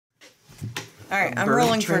Alright, I'm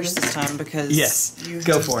rolling first this time because you've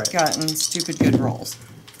go for it. Gotten stupid good rolls.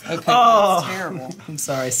 Okay, oh, that's terrible. I'm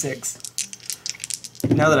sorry, 6.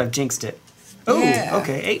 Now that I've jinxed it. Oh, yeah.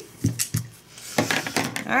 Okay, 8.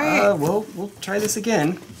 Alright. Well, we'll try this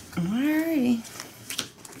again. Alrighty.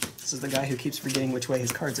 This is the guy who keeps forgetting which way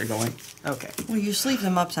his cards are going. Okay. Well, you sleeve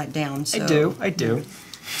them upside down, so... I do.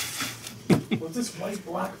 What's this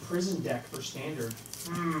white-black prison deck for standard?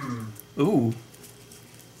 Ooh.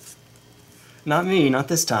 Not me, not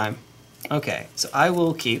this time. Okay, so I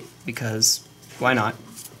will keep, because why not?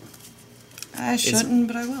 I shouldn't,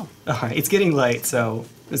 but I will. Alright, it's getting late, so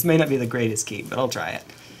this may not be the greatest keep, but I'll try it.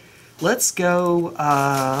 Let's go,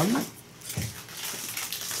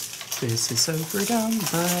 this is super dumb,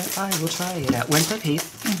 but I will try it at Windswept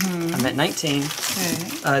Heath. I'm at 19.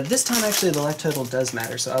 Okay. This time, actually, the life total does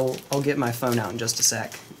matter, so I'll get my phone out in just a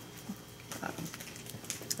sec.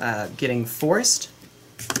 Getting Forest.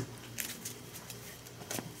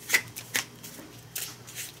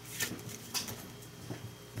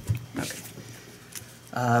 Okay.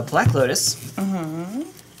 Black Lotus.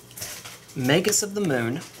 Magus of the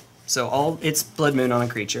Moon. So it's Blood Moon on a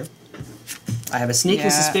creature. I have a sneaky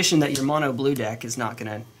suspicion that your mono blue deck is not going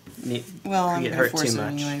to get hurt too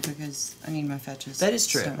much. Anyway, because I need my fetches. That is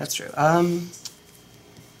true. So. That's true. All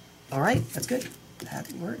right, that's good. That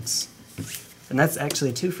works. And that's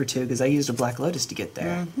actually 2 for 2 because I used a Black Lotus to get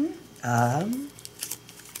there.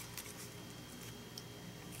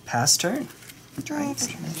 Pass turn.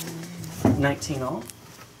 Right. 19 all.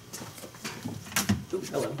 Ooh,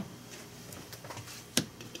 hello.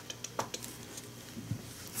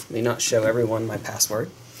 Let me not show everyone my password.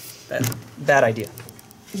 Bad idea.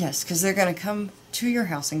 Yes, because they're going to come to your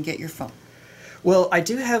house and get your phone. Well, I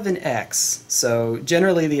do have an X, so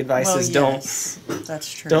generally the advice is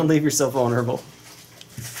That's true. don't leave yourself vulnerable.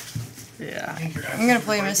 Yeah. I'm going to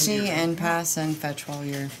play Misty and pass and fetch while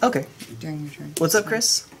you're during your turn. What's up,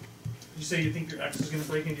 Chris? Did you say you think your X is going to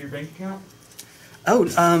break into your bank account? Oh,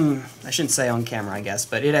 I shouldn't say on camera, I guess,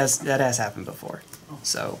 but that has happened before.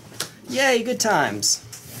 So, yay, good times.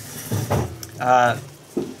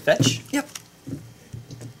 Fetch? Yep.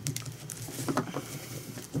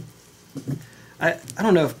 I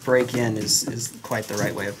don't know if break-in is quite the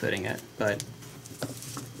right way of putting it, but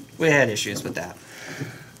we had issues with that.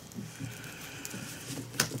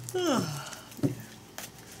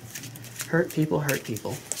 Hurt people hurt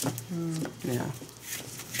people. Yeah.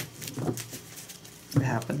 It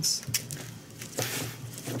happens.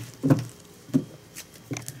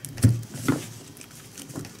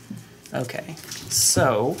 Okay,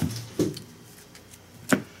 so...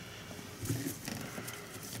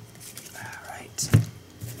 Alright.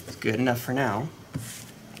 Good enough for now.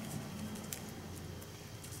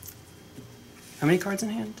 How many cards in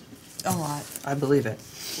hand? A lot. I believe it.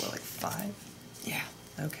 What, like 5? Yeah.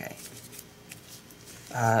 Okay.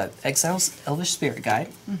 Exile's Elvish Spirit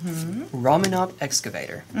Guide. Ramunap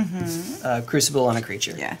Excavator. Crucible on a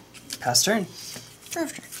creature. Yeah. Pass turn.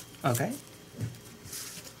 Draft turn. Okay.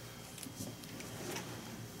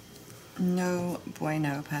 No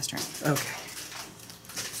bueno. Pass turn. Okay.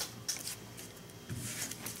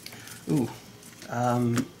 Ooh.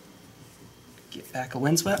 Get back a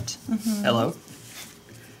Windswept. Hello.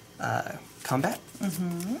 Combat.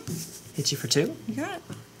 Hit you for 2. You got it.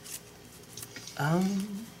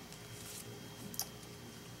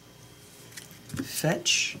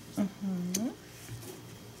 Fetch.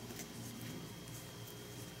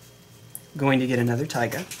 Going to get another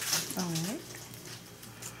Taiga. Alright.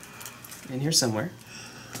 In here somewhere.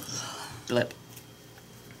 Blip.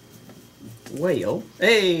 Whale.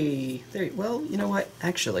 Hey! There. Well, you know what?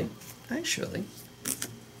 Actually, I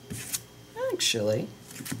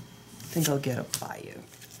think I'll get a Bayou.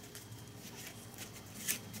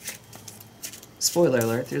 Spoiler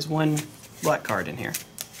alert, there's one black card in here.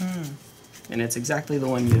 And it's exactly the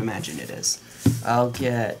one you imagine it is. I'll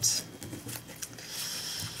get...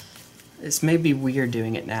 This may be weird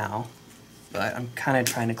doing it now, but I'm kind of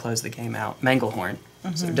trying to close the game out. Manglehorn.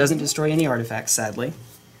 So it doesn't destroy any artifacts, sadly.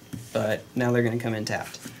 But now they're going to come in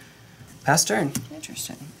tapped. Pass turn.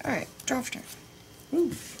 Interesting. Alright, draft turn.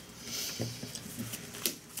 Ooh.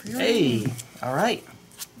 Hey! Alright.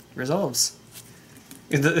 Resolves.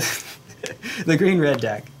 The green-red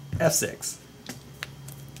deck. F6.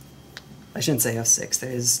 I shouldn't say F6.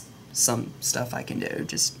 There is some stuff I can do,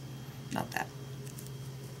 just not that.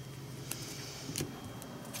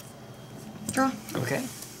 Draw. Okay.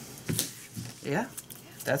 Yeah,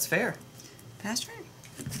 that's fair. Pass turn.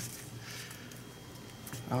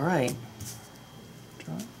 Alright.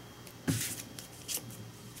 Draw.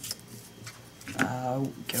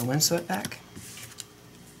 Get a Windswept back.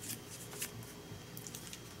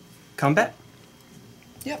 combat?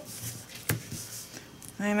 Yep.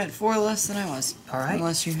 I am at 4 less than I was. All right.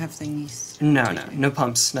 Unless you have thingies. No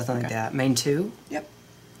pumps, nothing like that. Main 2? Yep.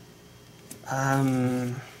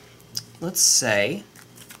 Let's say,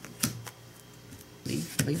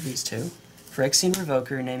 leave these 2. Phyrexian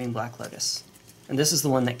Revoker, naming Black Lotus. And this is the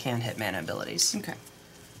one that can hit mana abilities. Okay.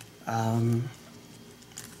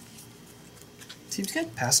 Seems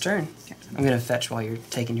good. Pass turn. Okay. I'm going to fetch while you're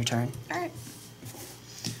taking your turn. Alright.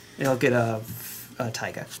 I'll get a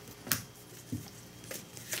Taiga.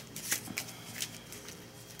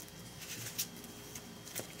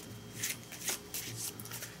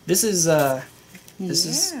 This is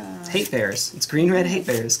hatebears. It's green-red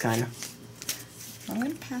hatebears, kind of. I'm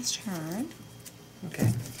going to pass turn.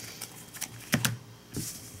 Okay.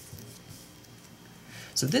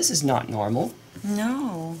 So this is not normal.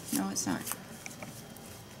 No, it's not.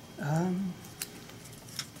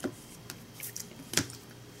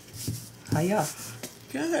 Hiya.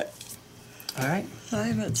 Good. Alright.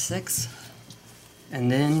 I'm at 6. And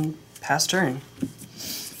then pass turn.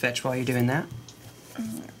 Fetch while you're doing that.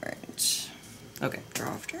 Alright. Okay. Draw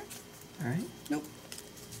off turn. Alright. Nope.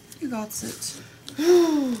 You got it.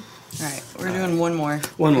 Alright, we're doing one more.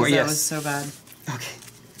 One more, because yes. That was so bad. Okay.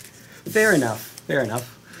 Fair enough. Fair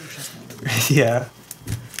enough. Yeah.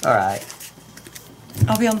 Alright.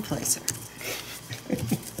 I'll be on the play, sir.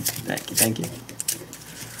 Thank you.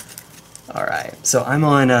 Alright, so I'm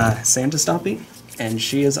on Santa Stompy, and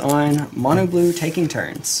she is on Mono Blue taking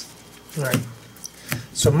turns. Right.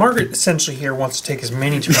 So Margaret essentially here wants to take as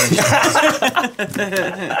many turns as possible.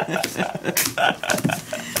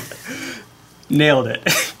 Nailed it.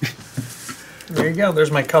 There you go.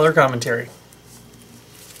 There's my color commentary.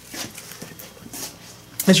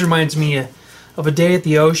 This reminds me of a day at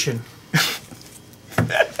the ocean.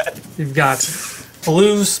 You've got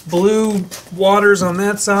blue waters on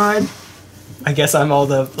that side. I guess I'm all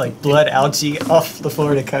the blood algae off the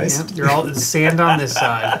Florida coast. Yep, you're all the sand on this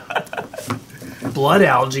side. Blood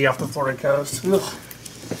algae off the Florida coast. Ugh.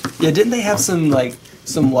 Yeah, didn't they have some wild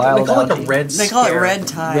They call it algae? a red. They call it scare. red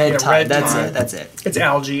tide. Red Yeah, tide. red That's tide. it. That's it. It's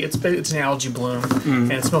algae. It's an algae bloom,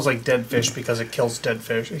 and it smells like dead fish because it kills dead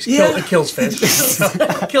fish. Yeah. It kills fish.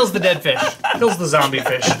 Kills the dead fish. Kills the zombie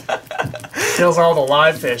fish. Kills all the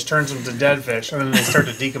live fish. Turns them to dead fish, and then they start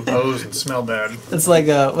to decompose and smell bad. It's like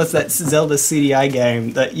what's that Zelda CDI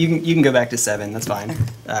game that you can go back to 7. That's fine.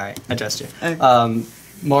 All right, I trust you. Okay.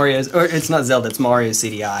 Mario's, or it's not Zelda, it's Mario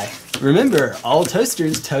CDI. Remember, all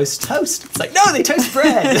toasters toast toast. It's like, no, they toast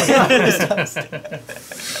bread.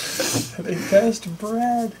 They toast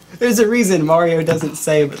bread. There's a reason Mario doesn't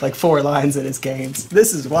say but 4 lines in his games.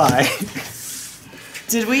 This is why.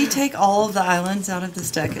 Did we take all of the islands out of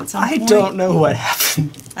this deck at some I point? don't know what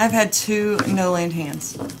happened. I've had 2 no-land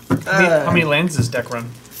hands. How many lands does this deck run?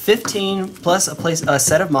 15 plus a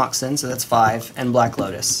set of Moxen, so that's 5, and Black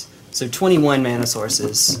Lotus. So 21 mana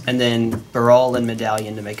sources, and then Baral and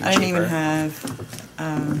Medallion to make them I cheaper. didn't even have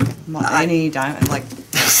any diamond, Black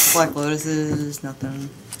Lotuses, nothing.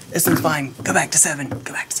 This one's fine. Go back to 7.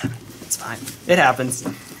 Go back to 7. It's fine. It happens.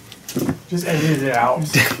 Just edit it out.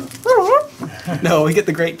 No, we get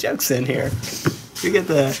the great jokes in here. We get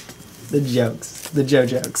the jokes. The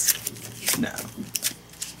jokes. No.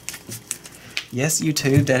 Yes,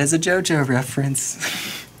 YouTube, that is a JoJo reference.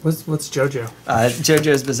 What's JoJo?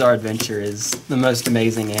 JoJo's Bizarre Adventure is the most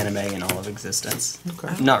amazing anime in all of existence.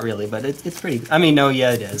 Okay. Not really, but it's pretty... I mean, no,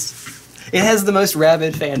 yeah, it is. It has the most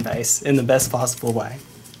rabid fan base in the best possible way.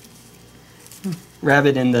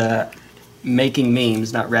 Rabid in the making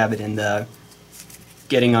memes, not rabid in the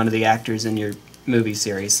getting onto the actors in your movie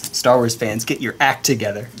series. Star Wars fans, get your act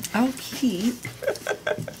together. I'll keep.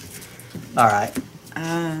 Alright.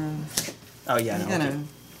 Oh yeah, I'm no, gonna okay.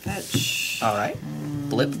 fetch. Alright.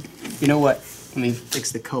 Blip. You know what? Let me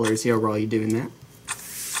fix the colors here while you're doing that.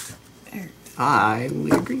 There. I will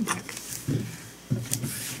get a green deck.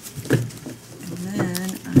 And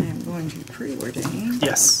then I am going to preordain.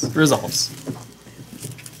 Yes. Resolves.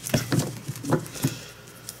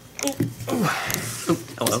 Oh,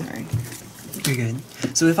 hello. Sorry. You're good.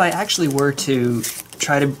 So if I actually were to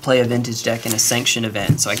try to play a vintage deck in a sanctioned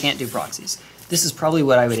event, so I can't do proxies, this is probably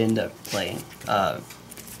what I would end up playing.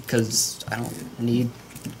 Because I don't need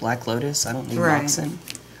Black Lotus, I don't need Right. Moxen.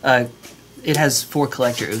 It has 4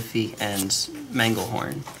 Collector Ouphe and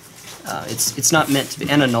Manglehorn. It's not meant to be,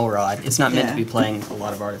 and a Null Rod. It's not meant to be playing a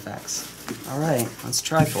lot of artifacts. Alright, let's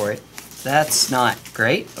try for it. That's not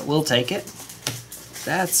great, but we'll take it.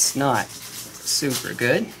 That's not super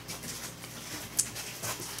good.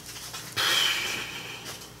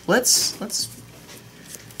 Let's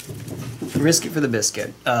risk it for the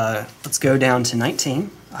biscuit. Let's go down to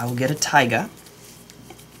 19. I will get a Taiga.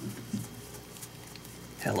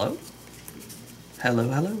 Hello? Hello,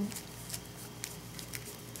 hello.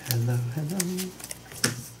 Hello, hello.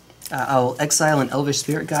 I'll exile an Elvish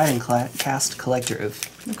Spirit Guide and cast Collector Ouphe.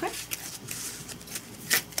 Okay.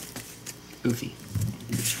 Ouphe.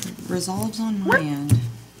 Resolves on my end.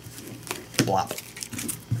 Blop.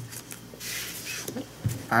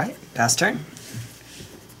 Alright, pass turn.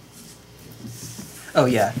 Oh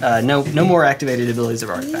yeah, no more activated abilities of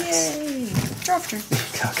artifacts. Yay! Draw turn.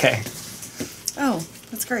 Okay. Oh,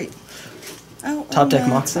 that's great. Oh, Top deck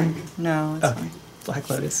no, Mox then? No, it's fine. Black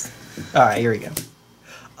Lotus. Alright, here we go.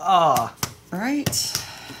 Ah. Alright.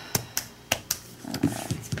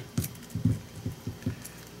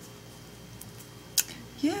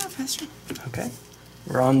 Yeah, pass turn. Okay.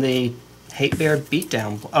 We're on the Hatebear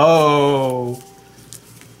beatdown. Oh.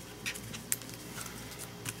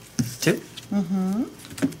 2. Mm-hmm.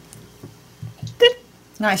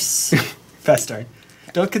 Nice. Fast turn.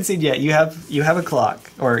 Don't concede yet. You have a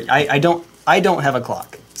clock, or I don't have a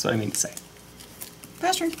clock. That's what I mean to say.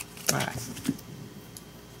 Pass turn. All right.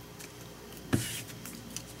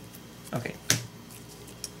 Okay.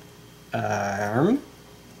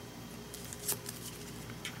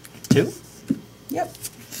 2. Yep.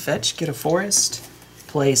 Fetch. Get a forest.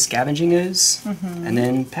 Play Scavenging Ooze, and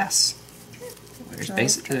then pass. Where's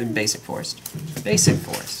basic forest? Basic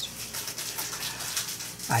forest.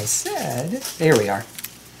 I said, there we are.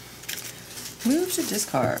 Move to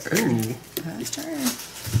discard. Ooh. Pass turn.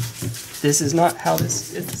 This is not how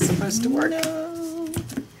this is supposed to work. No.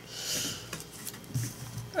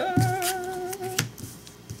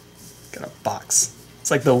 Got a box.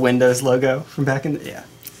 It's like the Windows logo from back in the, yeah.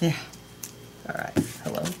 Yeah. All right,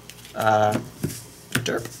 hello.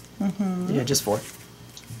 Derp. Yeah, just 4.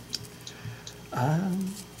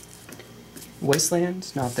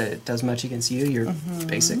 Wasteland, not that it does much against you. Your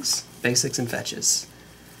basics and fetches.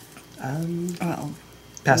 Well,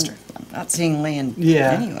 Pass turn. I'm not seeing land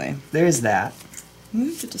anyway. There's that.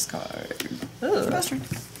 Move to discard. Ugh. Pass turn.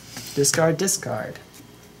 Discard.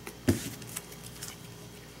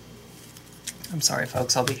 I'm sorry,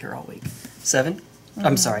 folks. I'll be here all week. 7?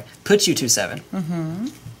 I'm sorry. Put you to 7.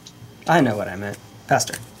 I know what I meant. Pass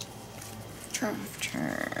turn. Draw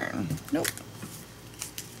turn. Nope.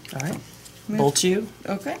 All right. Move. Bolt you.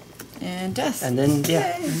 Okay. And death. And then,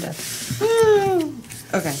 yeah. Yay. And death. Woo.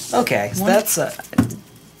 Okay. Okay, so One- that's...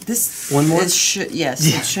 This One more? It should, yes,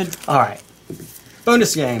 Yeah. it should. All right.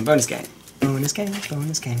 Bonus game. Bonus game. Bonus game.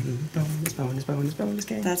 Bonus game. Bonus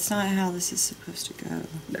game. That's not how this is supposed to go.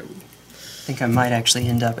 No. I think I might actually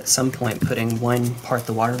end up at some point putting one part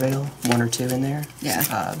the water veil, 1 or 2 in there.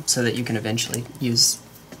 Yeah. So that you can eventually use...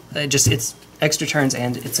 it's extra turns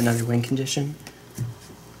and it's another win condition.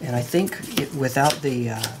 And I think without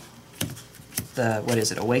the what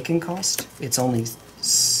is it, awaken cost, it's only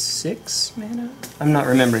 6 mana? I'm not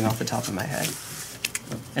remembering off the top of my head.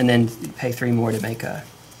 And then pay 3 more to make a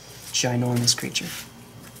ginormous creature.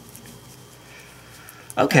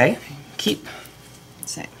 Okay, keep.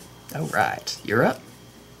 Same. Alright, you're up.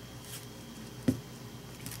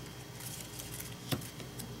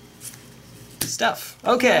 Stuff.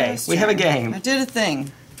 Okay, we have a game. I did a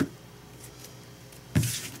thing.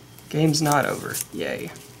 Game's not over.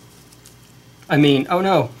 Yay. I mean, oh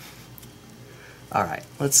no. Alright,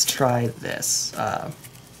 let's try this. How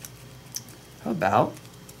about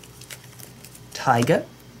Taiga,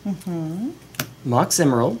 Mox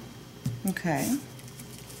Emerald, Okay.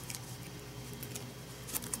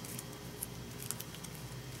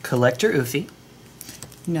 Collector Ouphe.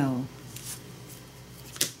 No.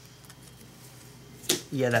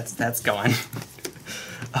 Yeah, that's gone.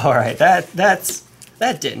 Alright, that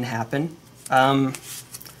didn't happen.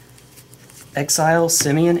 Exile,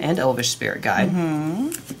 Simian, and Elvish Spirit Guide.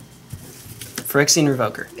 Phyrexian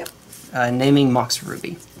Revoker. Yep. Naming Mox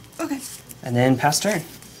Ruby. Okay. And then pass turn.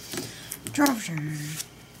 Draw turn.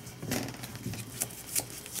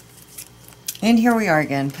 And here we are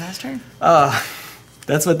again. Pass turn.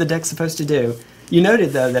 That's what the deck's supposed to do. You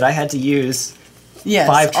noted, though, that I had to use Yes.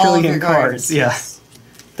 5 all of trillion your cards. Yeah. Yes.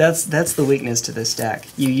 That's the weakness to this deck.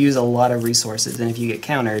 You use a lot of resources, and if you get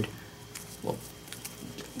countered, well,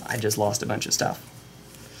 I just lost a bunch of stuff.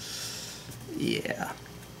 Yeah.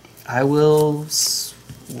 I will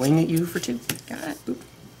swing at you for 2. Got it. Boop.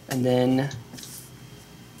 And then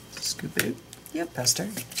scoop it. Yep. Pass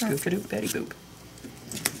turn. Scoop it. Betty boop.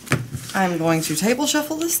 I'm going to table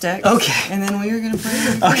shuffle this deck. Okay. And then we are going to play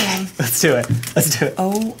a game. Okay. Let's do it. Let's do it.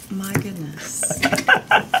 Oh my goodness.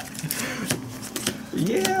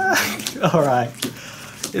 Yeah. All right.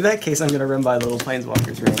 In that case, I'm going to run by the little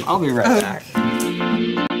Planeswalkers room. I'll be right back.